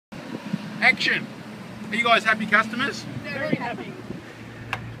action. Are you guys happy customers? Very happy.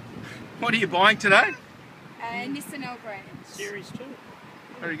 What are you buying today? Nissan Elgrand. Series 2.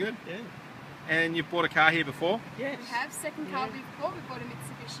 Very good. Yeah. And you've bought a car here before? Yes. We have. Second car we've bought. We bought a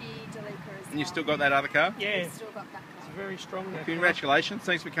Mitsubishi Delica as well. And you've still got that other car? Yeah. We've still got that car. It's very strong. Congratulations.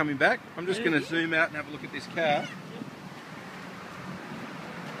 Thanks for coming back. I'm just going to zoom out and have a look at this car.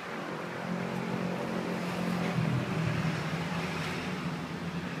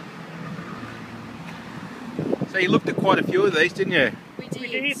 So you looked at quite a few of these, didn't you? We did. We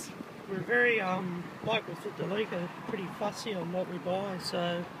did. We're very, like with the Delica, pretty fussy on what we buy.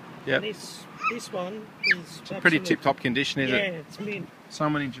 So this one is pretty tip-top condition, isn't it? Yeah, it's mint.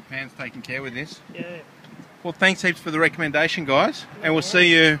 Someone in Japan's taking care with this. Yeah. Well, thanks heaps for the recommendation, guys. And we'll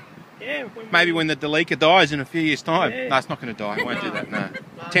see you maybe when the Delica dies in a few years' time. Yeah. No, it's not going to die. It won't do that, no.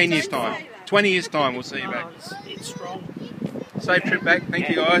 10 years' time. 20 years' time, we'll see you back. It's strong. Safe trip back. Thank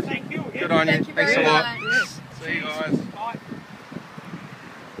you, guys. Thank you. Good on you. Thank you Thanks a very lot. much. Yes. See you guys. Bye.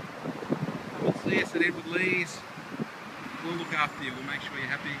 We'll see us at Edward Lee's. We'll look after you. We'll make sure you're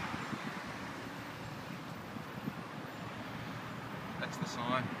happy. That's the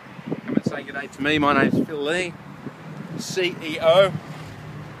sign. Come and say good day to me. My name's Phil Lee, CEO.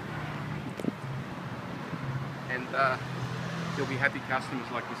 And you'll be happy customers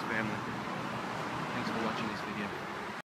like this family. Thanks for watching this video.